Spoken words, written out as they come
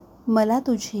मला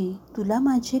तुझी तुला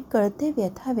माझी कळते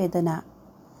व्यथा वेदना,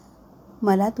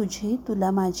 मला तुझी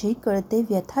तुला माझी कळते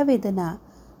व्यथा वेदना,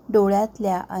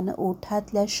 डोळ्यातल्या अन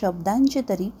ओठातल्या शब्दांची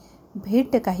तरी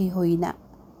भेट काही होईना.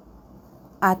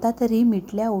 आता तरी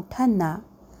मिटल्या ओठांना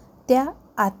त्या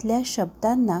आतल्या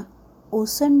शब्दांना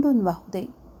ओसंडून वाहू दे.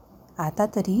 आता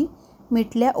तरी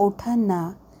मिटल्या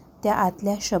ओठांना त्या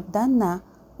आतल्या शब्दांना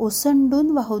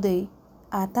ओसंडून वाहू दे.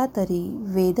 आता तरी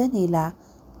वेदनेला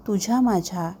तुझ्या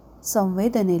माझ्या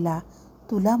संवेदनेला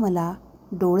तुला मला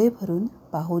डोळे भरून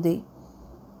पाहू दे.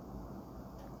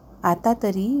 आता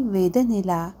तरी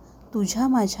वेदनेला तुझ्या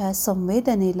माझ्या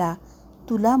संवेदनेला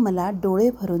तुला मला डोळे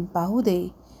भरून पाहू दे.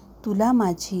 तुला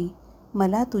माझी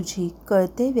मला तुझी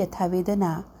कळते व्यथा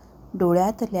वेदना,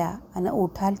 डोळ्यातल्या आणि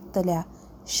ओठातल्या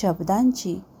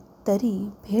शब्दांची तरी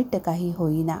भेट काही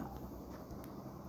होईना.